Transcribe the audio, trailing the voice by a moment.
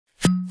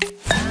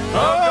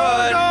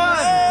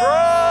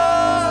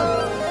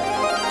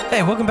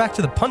Hey, welcome back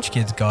to the Punch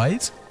Kids,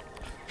 guys.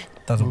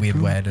 That was a weird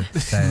way to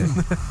say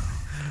it.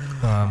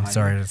 I'm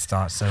sorry to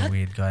start so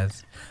weird,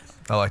 guys.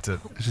 I liked it.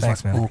 It's just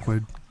Thanks, like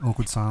man.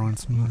 awkward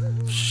silence.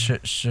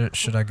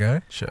 Should I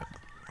go? Shit.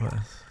 What?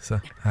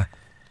 So, hi.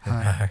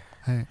 Hi.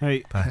 Hey.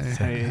 Hey, Bye.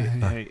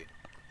 hey.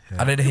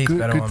 I did a heap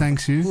better Good, one.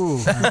 thanks you.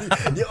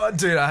 Yeah,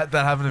 dude, that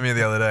happened to me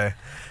the other day.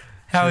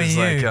 How are She you?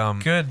 was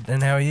like, Good,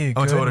 and how are you? I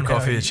went to Good, order and how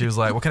coffee are and she was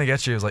like, "What can I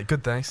get you?" I was like,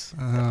 "Good, thanks."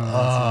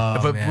 Oh,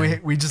 but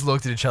man. we just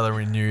looked at each other and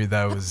we knew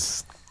that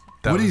was.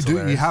 What do you was do?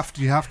 hilarious.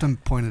 You have to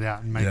point it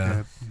out and make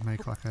Yeah.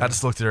 make like a. I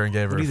just looked at her and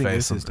gave her What a do you think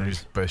face, this is, and we Dave?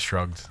 just both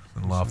shrugged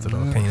and laughed it Yeah.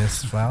 off.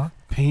 Penis flower?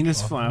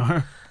 Penis Oh.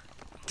 flower.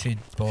 2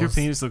 If balls. your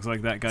penis looks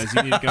like that, guys,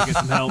 you need to go get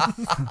some help.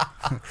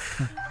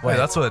 Wait,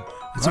 that's what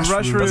It's a rush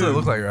that's what it room.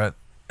 looked like, right?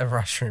 a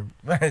mushroom.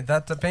 Wait,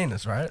 that's a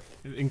penis, right?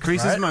 It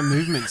increases Right? my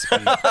movement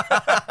speed.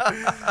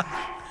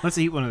 Let's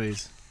eat one of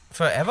these.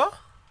 Forever?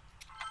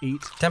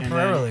 Eat.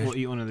 Temporarily. And then we'll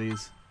eat one of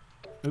these.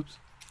 Oops.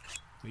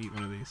 We'll eat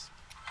one of these.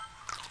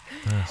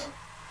 Nice.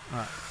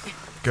 Alright.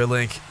 Go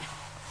Link.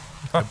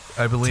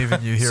 I believe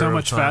in you, hero. So of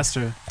much time.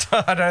 faster.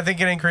 I don't think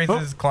it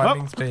increases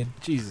climbing speed.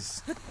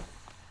 Jesus. You're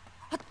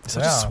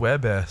such a Wow. swear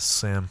bear,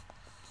 Sam.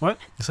 What?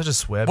 You're such a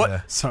swear What?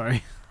 bear.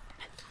 Sorry.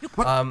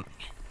 Oh,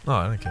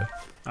 I don't care.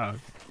 Oh.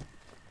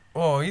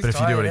 Oh, he's But if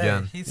you tired. do it eh?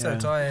 again- He's so Yeah.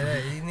 tired.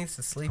 Eh? He needs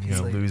to sleep. I'm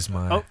gonna Sleep. lose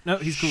my. Oh, no,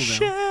 he's cool now.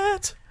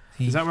 Shit.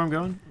 Is that where I'm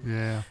going?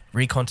 Yeah.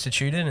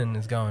 Reconstituted and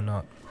is going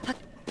up.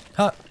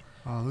 Oh,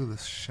 look at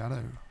this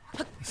shadow.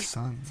 The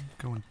sun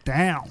going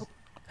down.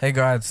 Hey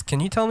guys, can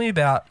you tell me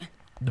about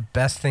the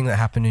best thing that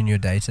happened in your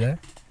day today?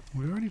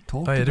 We already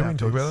talked Oh yeah, about didn't we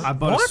talk this. about I that?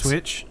 bought What? a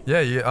Switch.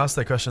 Yeah, you asked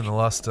that question in the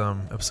last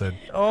episode.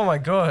 Oh my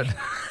god.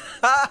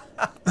 I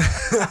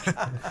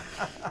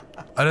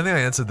don't think I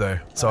answered though,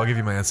 so I'll give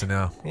you my answer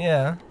now.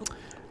 Yeah.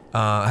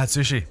 I had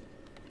sushi.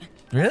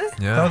 Really?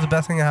 Yeah. That was the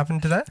best thing that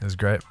happened today? It was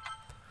great.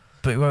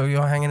 But well,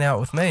 you're hanging out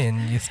with me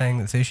and you're saying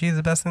that sushi is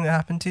the best thing that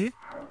happened to you?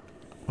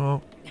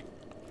 Well,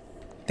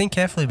 Think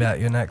carefully about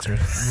your next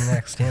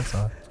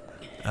answer.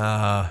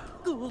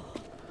 the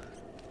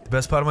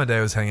best part of my day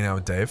was hanging out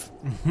with Dave.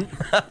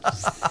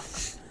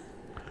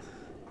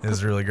 It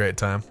was a really great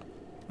time.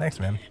 Thanks,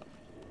 man.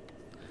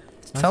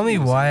 nice Tell of me you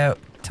to why.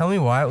 Tell me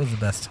why it was the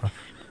best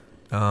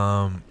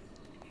time.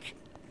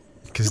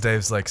 Because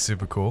Dave's like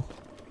super cool,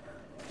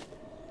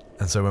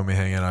 and so when we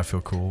hang out, I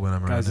feel cool when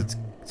I'm around Guys,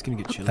 him. it's gonna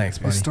get chilly. Thanks,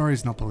 His buddy.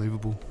 story's not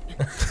believable.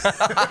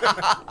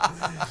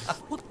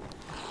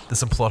 There's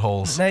some plot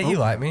holes. Nate, you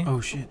like me?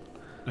 Oh shit.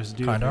 There's a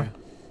dude Kinda. over here.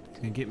 He's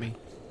gonna get me.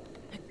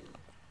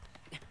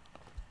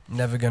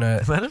 Never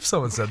gonna. Imagine if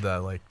someone said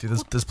that, like, dude,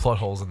 there's plot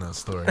holes in that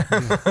story.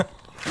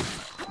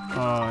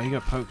 Oh, he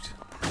got poked.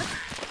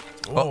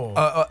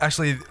 Oh.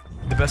 Actually,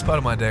 the best part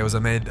of my day was I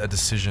made a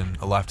decision,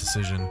 a life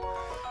decision,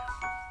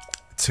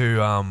 to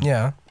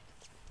Yeah.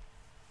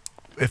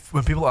 if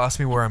when people ask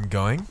me where I'm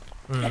going,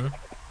 Mhm.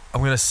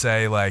 I'm gonna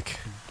say like,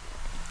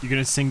 You're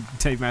gonna sing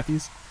Dave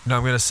Matthews? no,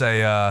 I'm gonna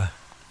say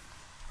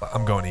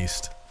I'm going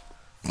east.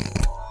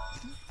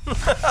 Or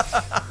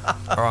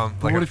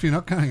But like what if you're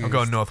not going? I'm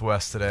going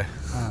northwest today.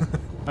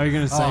 Are you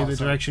gonna say Oh, the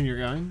sorry. direction you're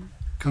going?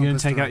 You're gonna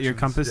take out your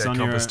compass Yeah, on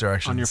compass your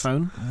directions.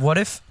 phone? What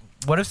if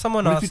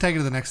someone What if you asked? take it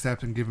to the next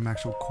step and give them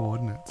actual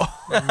coordinates?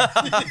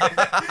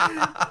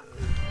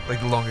 Like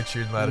the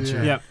longitude and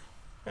latitude. Yeah.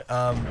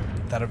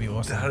 Yep. That'd be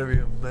awesome. That'd be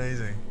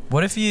amazing.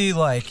 What if you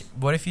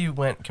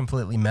went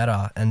completely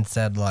meta and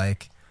said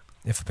like,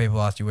 if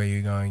people asked you where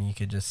you're going, you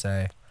could just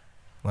say,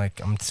 like,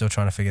 I'm still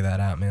trying to figure that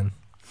out, man.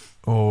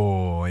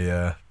 Oh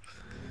yeah.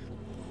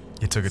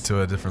 You took it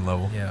to a different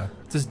level. Yeah.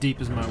 It's as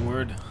deep as my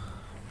word.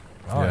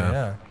 Oh Yeah.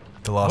 yeah.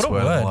 The last What a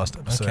word word. in the last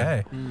episode.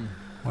 Okay.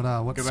 What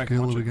Go back and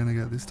skill are watch we it. gonna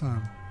get this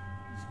time?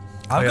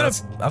 I've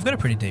yeah, got a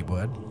pretty deep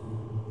word.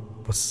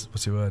 What's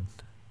your word?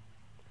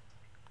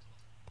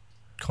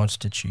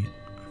 Constitute.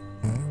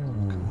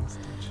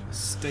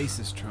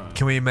 Stasis trial.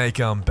 Can we make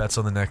bets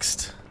on the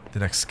next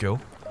skill?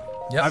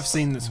 Yeah. I've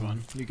seen this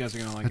one. You guys are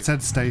gonna like It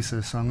said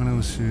stasis, so I'm going to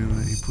assume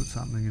that he put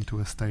something into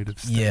a state of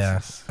stasis. Yeah.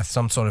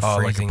 Some sort of Oh, like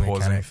a freezing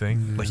pausing mechanic.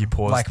 thing. Yeah. Like you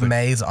pause. Like the,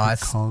 maze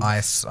ice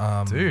cogs.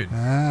 dude.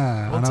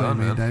 Ah, Well I know done, what you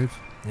mean, man. Dave.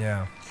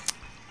 Yeah.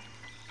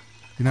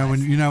 You know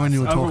when you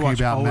were talking Overwatch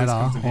about always meta,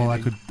 comes in all I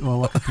handy.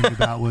 could think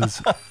about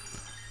was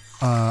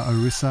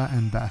Orisa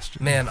and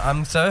Bastion. Man,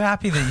 I'm so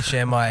happy that you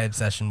share my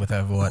obsession with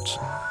Overwatch.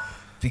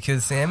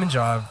 Because Sam and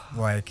Jive,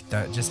 like,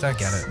 don't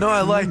get it. No,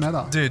 I like.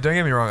 Meta. Dude, don't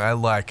get me wrong. I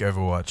like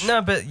Overwatch.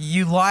 No, but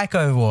you like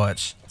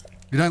Overwatch.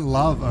 You don't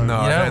love Overwatch.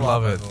 No, You I don't don't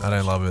love love it. Overwatch. I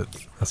don't love it.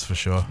 That's for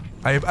sure.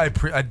 I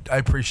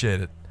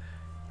appreciate it.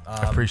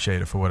 I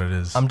appreciate it for what it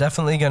is. I'm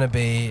definitely going to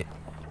be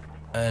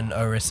an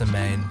Orisa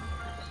main.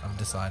 I've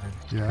decided.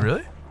 Yeah.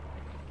 Really?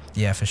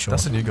 Yeah, for sure.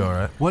 That's a new goal,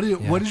 right? What Yeah.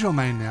 is your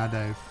main now,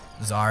 Dave?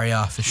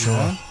 Zarya, for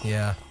sure.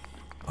 Yeah.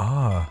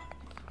 Ah,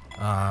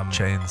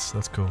 chains.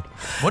 That's cool.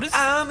 What is...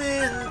 I'm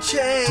in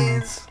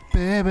chains.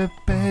 Baby,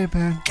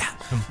 baby.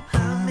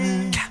 I'm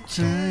in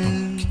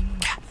chains.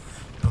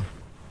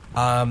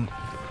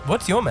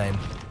 What's your main?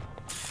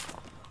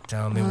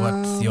 Tell me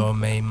what's your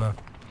main. Oh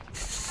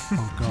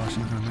gosh,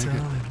 he's gonna make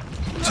it.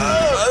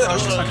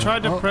 I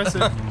tried to press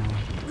it.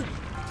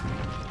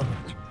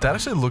 That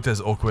actually looked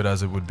as awkward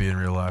as it would be in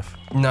real life.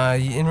 No,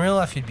 in real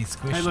life you'd be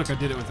squished. Hey, look, I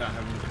did it without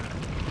having to.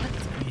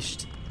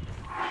 Squished.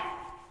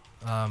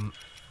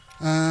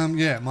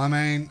 Yeah, my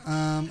main.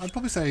 I'd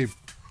probably say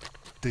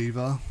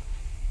Diva.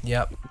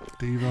 Yep.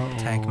 Diva or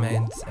Tank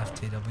mains,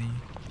 FTW.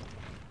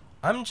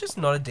 I'm just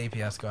not a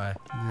DPS guy.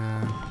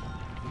 Yeah.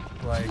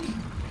 Like,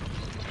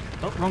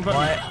 Oh, wrong button.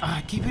 Why-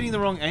 I keep hitting the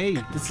wrong A.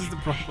 This is the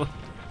problem.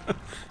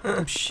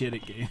 I'm shit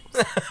at games.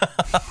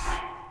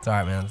 it's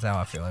alright, man. That's how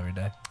I feel every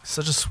day.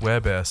 Such a swear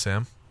bear,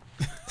 Sam.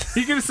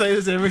 You're gonna say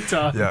this every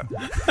time. Yeah.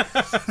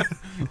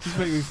 Just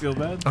make me feel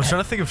bad. I'm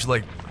trying to think of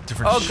like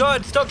different. Oh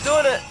god, stop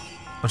doing it!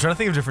 I'm trying to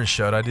think of different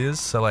shirt ideas.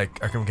 So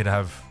like, I can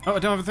have. Oh, I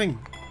don't have a thing.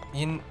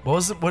 What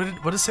was it? What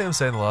did Sam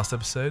say in the last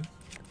episode?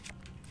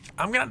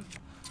 I'm gonna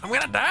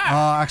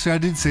die. Actually, I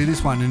did see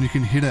this one, and you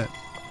can hit it.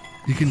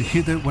 You can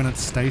hit it when it's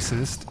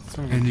stasis,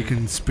 and you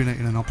can spin it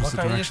in an Why opposite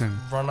can't you direction.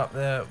 just run up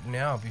there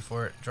now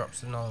before it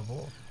drops another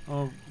ball?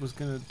 Oh, was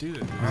gonna do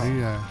it. Ready?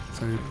 Yeah.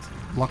 So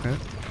lock it,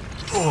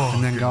 Oh,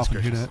 and then go up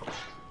and goodness hit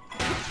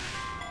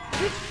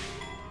it.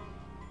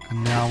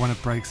 And now when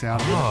it breaks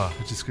out of Oh. it,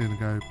 it's just gonna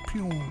go.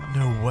 Pew. gracious.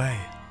 No way.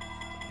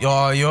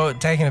 Oh, you're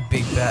taking a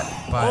big bet.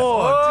 But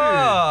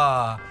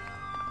Oh,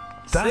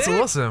 That's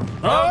Sick. awesome.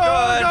 Oh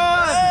god!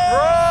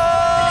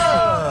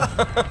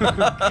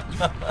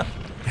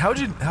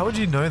 How would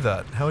you know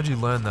that? How would you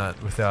learn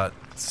that without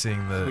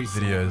seeing the We've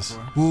seen it videos?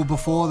 before. Well,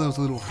 before there was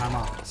a little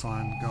hammer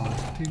sign going.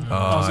 Ting.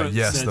 Also, it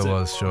Yes, says there it.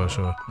 was.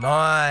 Sure.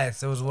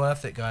 Nice. It was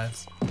worth it,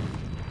 guys.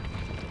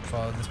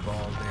 Follow this ball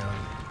down.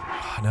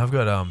 Now I've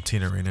got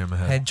Tina Arena in my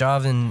head. Hey,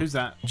 Jarvan. Who's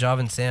that?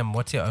 Jarvan Sam,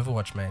 what's your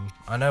Overwatch main?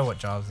 I know what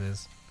Jarv's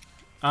is.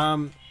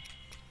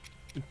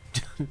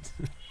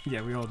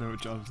 Yeah, we all know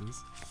what Jobs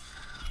is.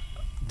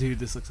 Dude,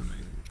 this looks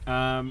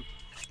amazing.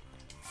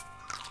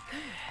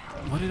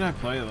 What did I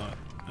play a lot?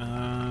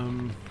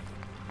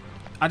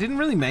 I didn't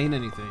really main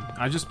anything.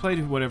 I just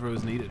played whatever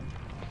was needed.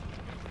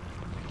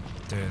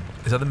 Dude.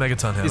 Is that the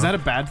Megaton hammer? Is that a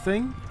bad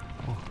thing?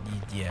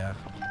 Yeah.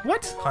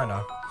 What?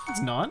 Kinda.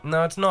 It's not.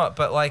 No, it's not.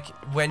 But like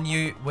when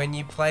you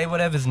play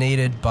whatever's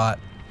needed, but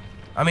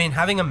I mean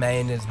having a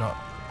main is not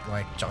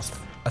like just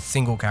a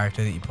single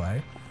character that you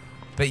play.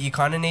 But you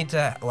kind of need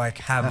to like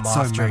have That's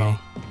so mastery. meta.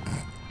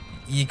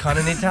 You kind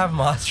of need to have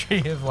mastery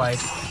of like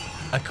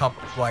a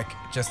couple, like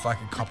just like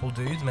a couple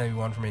dudes, maybe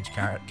one from each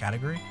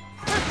category.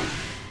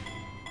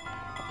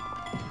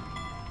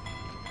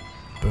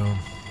 Boom.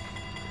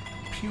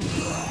 Pew.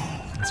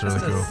 That's really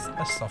cool.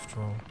 A soft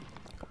roll.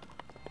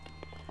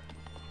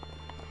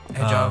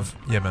 Hey, Um, Jav,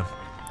 yeah, man.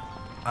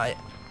 I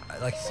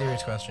like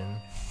serious question.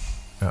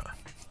 Yeah.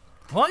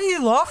 Why are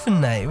you laughing,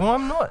 Nate? Well,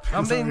 I'm not.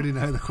 I'm 'Cause I being. already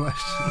know the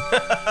question.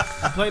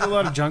 I played a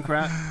lot of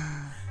Junkrat.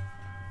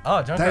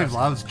 Oh, Junkrat. Dave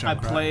loves I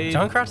Junkrat. played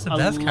Junkrat's the a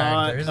best lot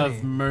character, isn't of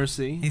he?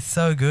 Mercy. He's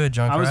so good,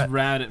 Junkrat. I was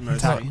rad at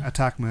Mercy.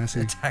 Attack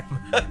Mercy.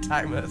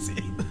 Attack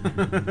Mercy.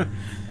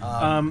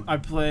 I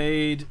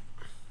played.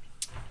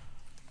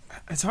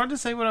 It's hard to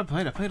say what I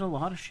played. I played a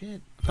lot of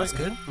shit. That's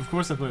good. Of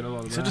course, I played a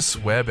lot of Such a that.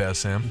 swear bear,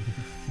 Sam.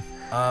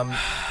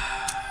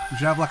 You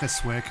should have like a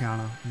swear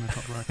counter in the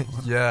top right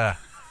corner. Yeah.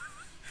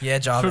 Yeah,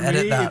 Jav, For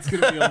edit me, that. it's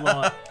gonna be a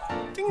lot.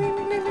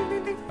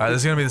 Alright, this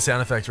is gonna be the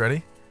sound effect.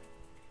 Ready?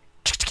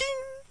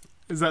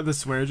 Is that the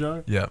swear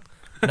jar? Yeah.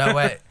 No,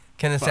 wait.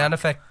 Can the sound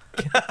effect?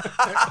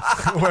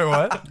 Wait,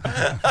 what?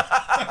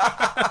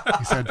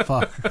 He said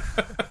fuck.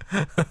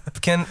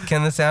 Can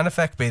the sound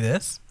effect be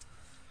this?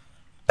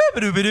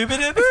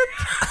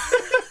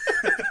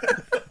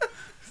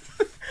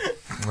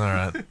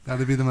 Alright.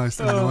 That'd be the most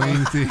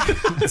annoying thing.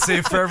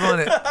 See, for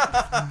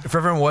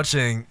everyone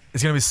watching,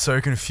 it's gonna be so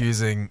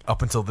confusing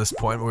up until this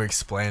point where we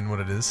explain what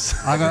it is.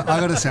 I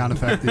got a sound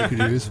effect that you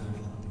could use.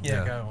 Yeah,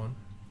 Yeah. go on.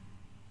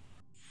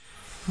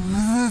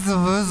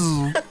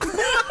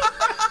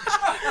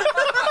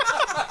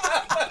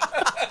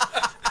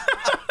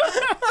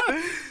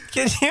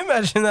 Can you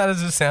imagine that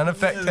as a sound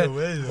effect? Yeah, no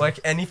way, Like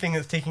anything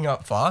that's ticking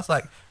up fast,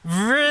 like. So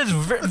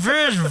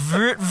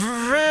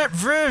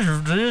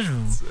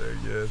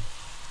good.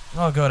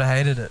 Oh god, I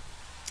hated it.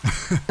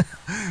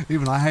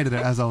 Even I hated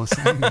it as I was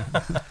saying it.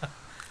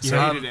 You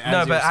hated it as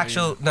no, you but were saying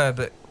actual, no,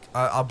 but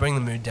I'll bring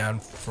the mood down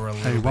for a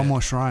little Hey, bit. one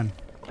more shrine.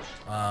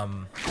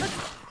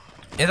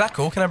 Is that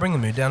cool? Can I bring the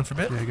mood down for a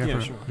bit? Yeah, go Yeah,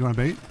 for sure. it. You want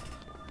to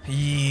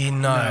beat?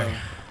 No.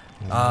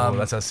 Oh,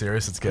 that's how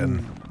serious it's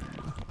getting.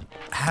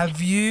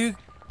 Have you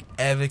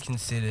ever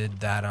considered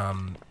that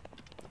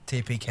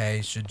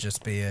TPK should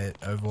just be an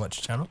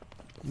Overwatch channel?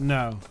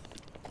 No.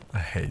 I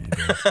hate you,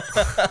 dude.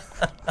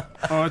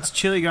 Oh, it's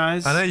chilly,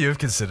 guys. I know you've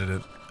considered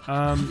it.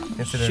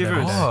 Consider it Shivers.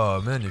 every day.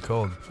 Oh man, you're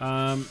cold.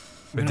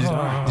 Wait, did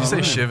you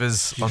say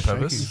shivers on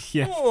purpose?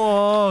 Yeah.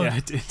 Oh, Yeah, I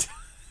did.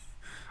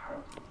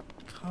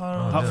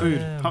 cuddle Hot food.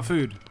 him, Hot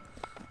food.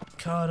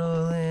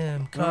 Cuddle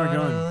him, Where are we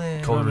cuddle going?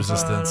 him, Cold cuddle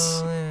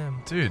resistance.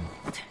 him. Dude,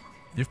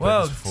 you've played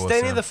Well, this before.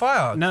 stay near Sam. the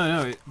fire.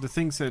 No, the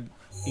thing said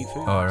eat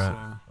food. Oh, right.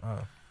 so-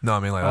 Oh, No, I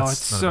mean like Oh, that's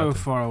it's not a so bad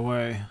thing. far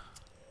away.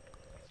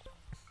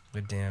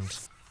 we're damned.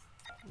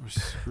 We're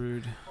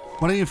screwed.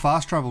 Why don't you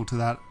fast travel to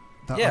that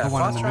Yeah, other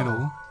one in fast the travel.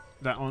 middle?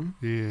 That one,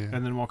 Yeah.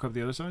 and then walk up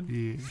the other side.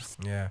 Yeah.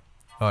 Yeah.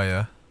 Oh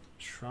yeah.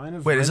 Shrine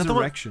of Wait, is that the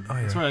one- Resurrection. Oh,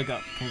 yeah. That's where I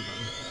got came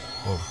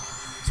from. Whoa.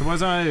 So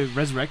was I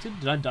resurrected?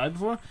 Did I die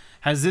before?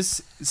 Has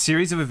this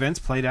series of events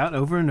played out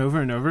over and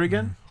over and over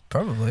again?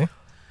 Probably.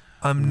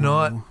 I'm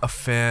not a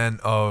fan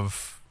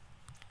of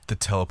the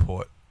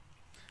teleport.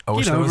 I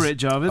Get over it,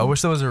 Javed. I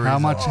wish there was a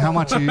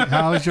reason.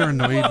 How is your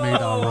annoyed meter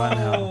right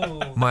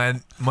now?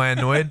 My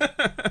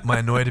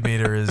annoyed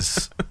meter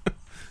is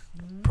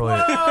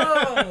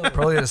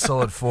probably at a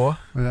solid 4.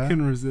 Yeah?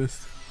 Couldn't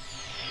resist.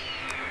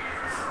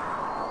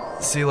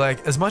 See,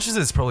 like, as much as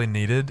it's probably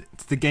needed,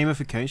 It's the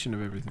gamification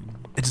of everything.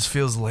 it just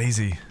feels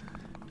lazy.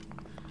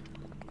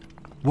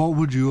 What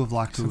would you have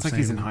liked to Sounds have like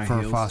he's seen in high for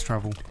heels. a fast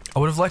travel? I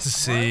would have liked to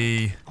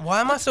see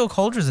Why am I still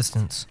cold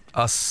resistance?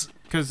 us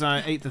Because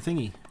I ate the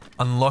thingy.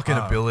 unlock an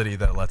Oh. ability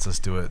that lets us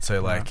do it.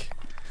 So, like,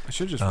 I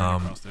should just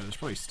run across there. There's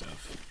probably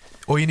stuff.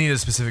 or you need a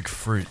specific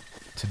fruit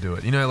to do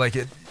it. You know, like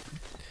it,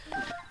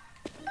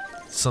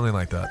 something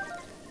like that.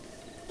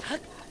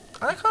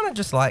 I kind of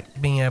just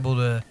like being able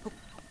to.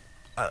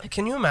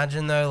 Can you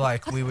imagine though?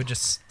 Like we were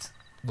just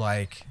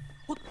like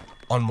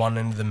on one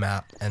end of the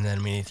map, and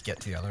then we need to get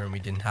to the other, and we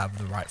didn't have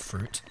the right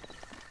fruit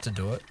to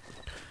do it.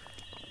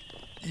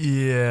 I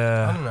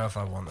Yeah, don't know if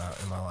I want that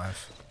in my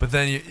life. but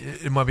then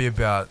it might be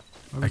about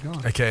Where are we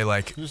going? okay,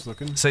 like I'm just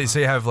looking. say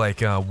you have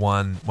like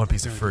one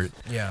piece of fruit.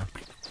 Yeah.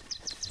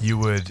 You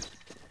would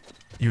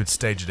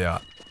stage it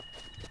out,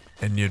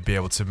 and you'd be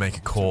able to make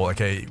a call.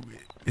 Okay,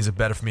 is it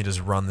better for me to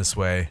just run this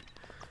way?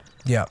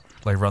 Yeah.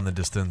 Like run the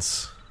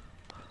distance.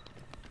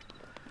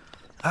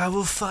 I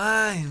will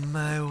find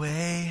my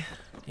way.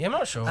 Yeah, I'm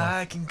not sure.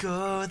 I can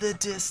go the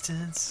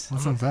distance. What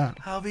song's that?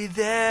 I'll be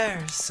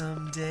there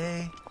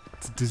someday.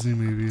 It's a Disney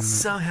movie, isn't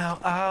Somehow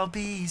I'll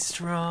be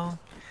strong.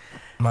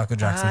 Michael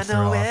Jackson I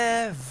know Thriller.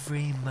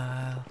 every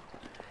mile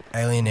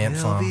Alien Ant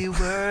will Farm. be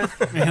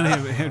worth. it?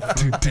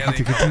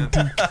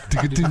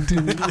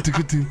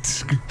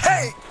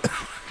 Hey!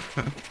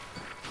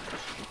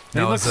 They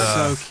No, look it's,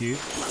 so cute.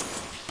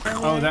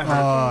 Oh, that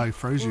hurt. Oh, he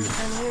froze you.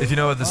 If you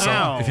know what the song,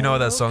 Wow. if you know what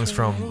that song's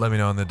from, let me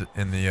know in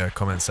the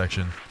comment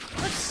section.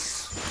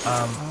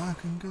 I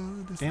can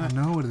go this. Damn I it.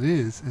 know what it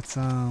is. It's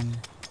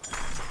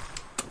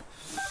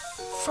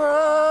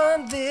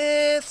From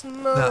this I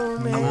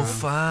moment. will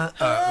find.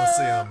 Let's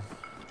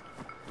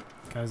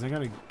see. Guys, I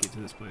gotta get to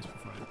this place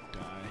before I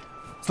die.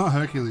 It's not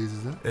Hercules,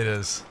 is it? It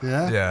is.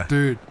 Yeah. Yeah.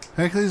 Dude,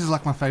 Hercules is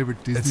like my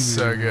favorite Disney It's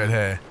movie. so good.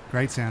 Hey.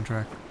 Great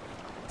soundtrack.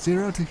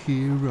 Zero to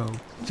hero,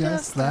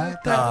 just like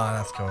Oh, that.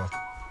 that's cool.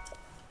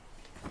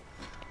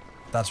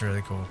 That's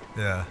really cool.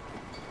 Yeah.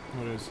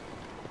 What is?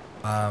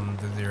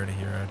 The Zero to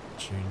Hero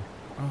tune.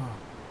 Oh.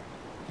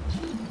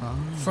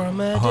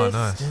 From a Oh,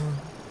 distance, nice.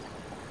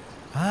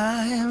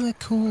 I am a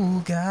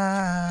cool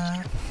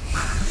guy.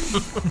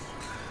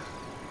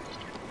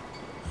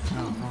 Oh,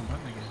 wrong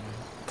button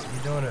again.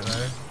 You're doing it though.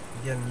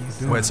 You're getting used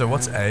to Wait. it. So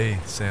what's A,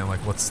 Sam? Like,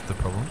 what's the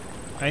problem?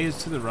 A is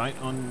to the right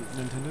on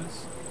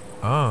Nintendo's.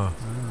 Oh.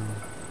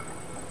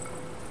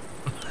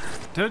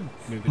 Did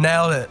move it.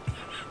 Nailed it.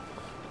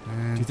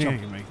 And Do you think I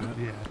jump- can make that?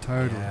 Yeah,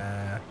 totally.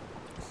 Yeah.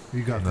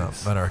 You got No,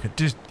 this. I don't reckon.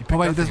 Dude, you picked Oh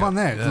wait, that there's thing one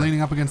up. there, Yeah.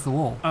 leaning up against the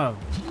wall. Oh,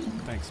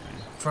 thanks, man.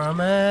 From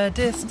a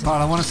distance.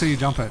 Alright, I want to see you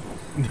jump it.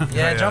 Yeah,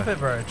 yeah. jump it,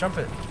 bro. Jump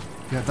it.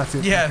 Yeah, that's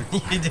it. Yeah,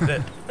 you did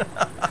it.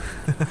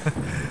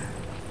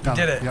 Done.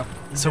 did it. Yep.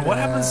 So what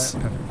happens?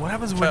 Perfect. What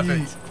happens when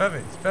you?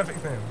 Perfect. Perfect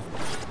thing.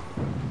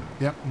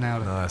 Yep,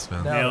 nailed it. Nice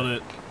man. No. Nailed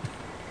it.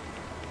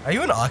 Are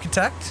you an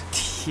architect?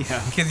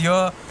 Yeah. Because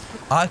you're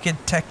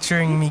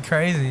architecturing me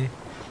crazy.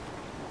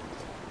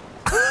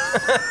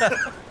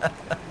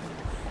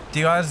 Do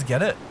you guys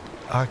get it?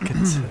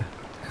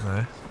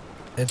 No.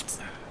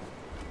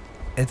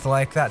 It's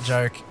like that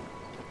joke.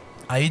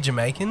 Are you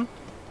Jamaican?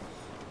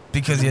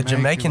 Because you're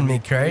Jamaican me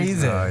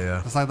crazy. Oh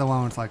yeah. It's like the one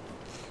where it's like,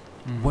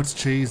 what's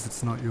cheese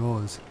that's not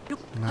yours?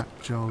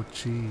 Nacho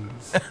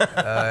cheese.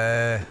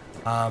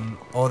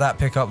 Or that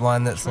pickup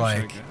line that's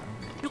like,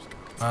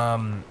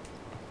 Okay.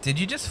 did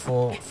you just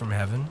fall from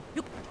heaven?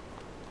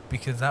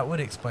 Because that would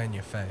explain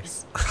your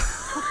face.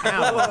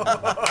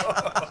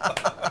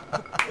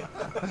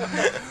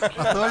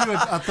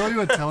 I thought you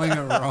were telling it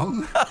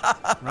wrong.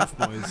 Rough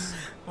boys.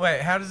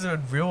 Wait, how does a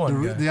real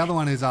one go? The other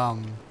one is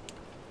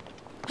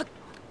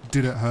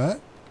did it hurt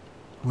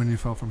when you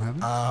fell from heaven?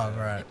 Ah,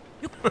 right.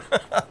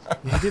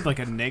 Yeah, I did like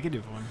a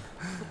negative one.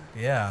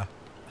 Yeah.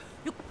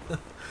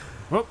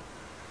 Whoop.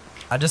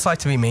 I just like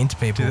to be mean to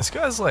people. Dude, this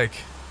guy's like,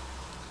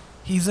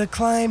 He's a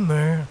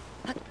climber.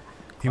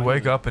 he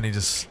woke up and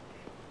he's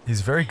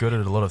very good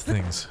at a lot of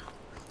things.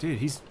 Dude,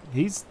 he's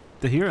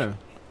the hero.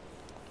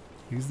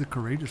 He's the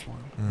courageous one.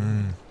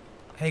 Mm.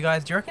 Hey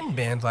guys, do you reckon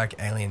bands like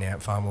Alien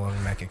Ant Farm will ever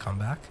make a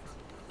comeback?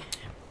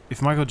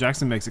 If Michael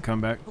Jackson makes a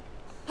comeback.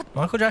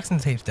 Michael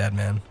Jackson's heaps dead,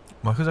 man.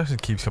 Michael Jackson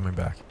keeps coming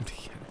back.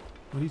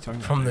 What are you talking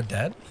about? From the dude?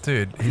 dead?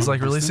 Dude, he's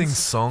like releasing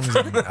songs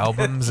and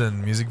albums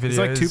and music videos. He's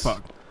like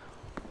Tupac.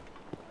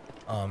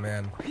 Oh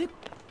man.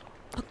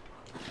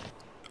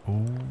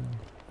 Ooh,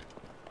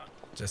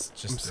 Just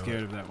I'm do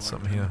scared it. of that one.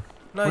 something here.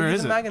 No, Where use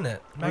is a it?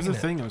 magnet. Where's the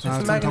Magnet. thing? It's No, a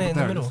it's on top magnet in of the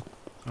there. middle.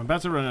 I'm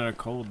about to run out of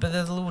cold. But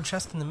there's a little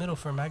chest in the middle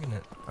for a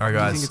magnet. All right, Do you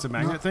think guys. it's a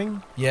magnet No.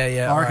 thing? Yeah, yeah. I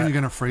reckon alright. you're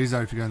gonna freeze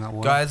though if you go in that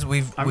water. Guys, I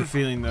have a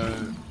feeling though.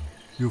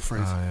 You'll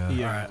freeze. Oh, yeah.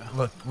 Yeah.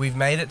 look, we've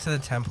made it to the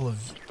Temple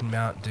of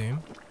Mount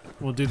Doom.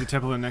 We'll do the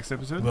temple in the next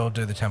episode. We'll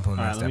do the temple in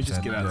the All right, next let me just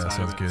episode. get outside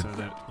sounds of it good.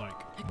 so that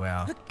like.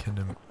 Wow.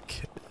 Kingdom.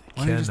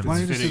 Why don't you just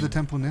do fitting. the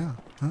temple now?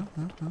 Huh?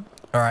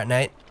 All right,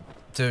 Nate.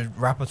 To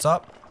wrap us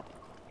up,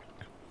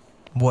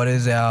 what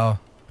is a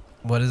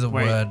Wait.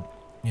 word?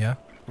 Yeah.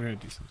 We're gonna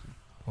do something.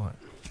 What?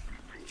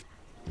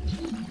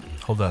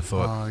 Hold that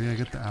thought. Oh yeah,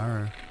 get the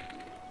arrow.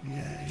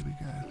 Yeah, here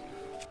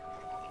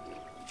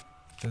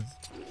we go.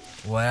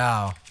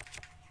 Wow.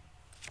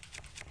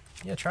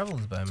 Yeah,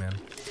 traveler's bow, man.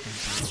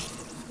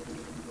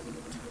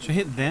 Should I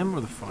hit them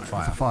or the fire?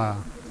 Fire. The fire.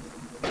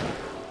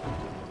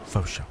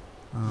 Faux show.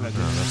 Oh, That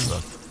No, that's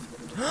the.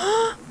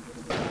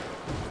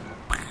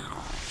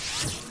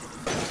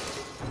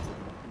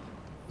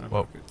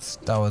 Whoa.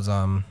 That was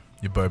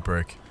Your bow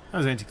broke. That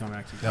was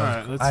anticlimactic. That All was-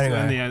 right, let's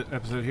anyway. end the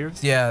episode here.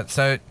 Yeah.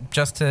 So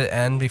just to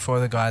end before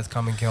the guys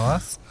come and kill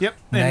us, Yep.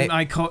 Nate- And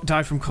I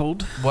die from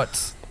cold.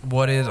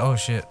 what is? Oh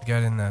shit!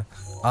 Get in there.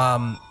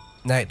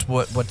 Nate,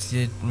 what's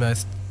your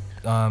most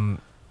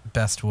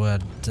best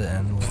word to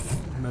end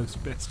with?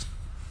 Most best.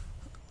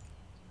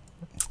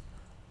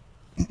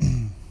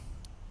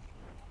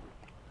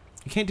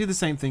 You can't do the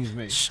same thing as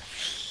me.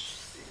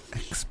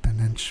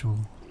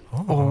 exponential.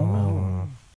 Oh.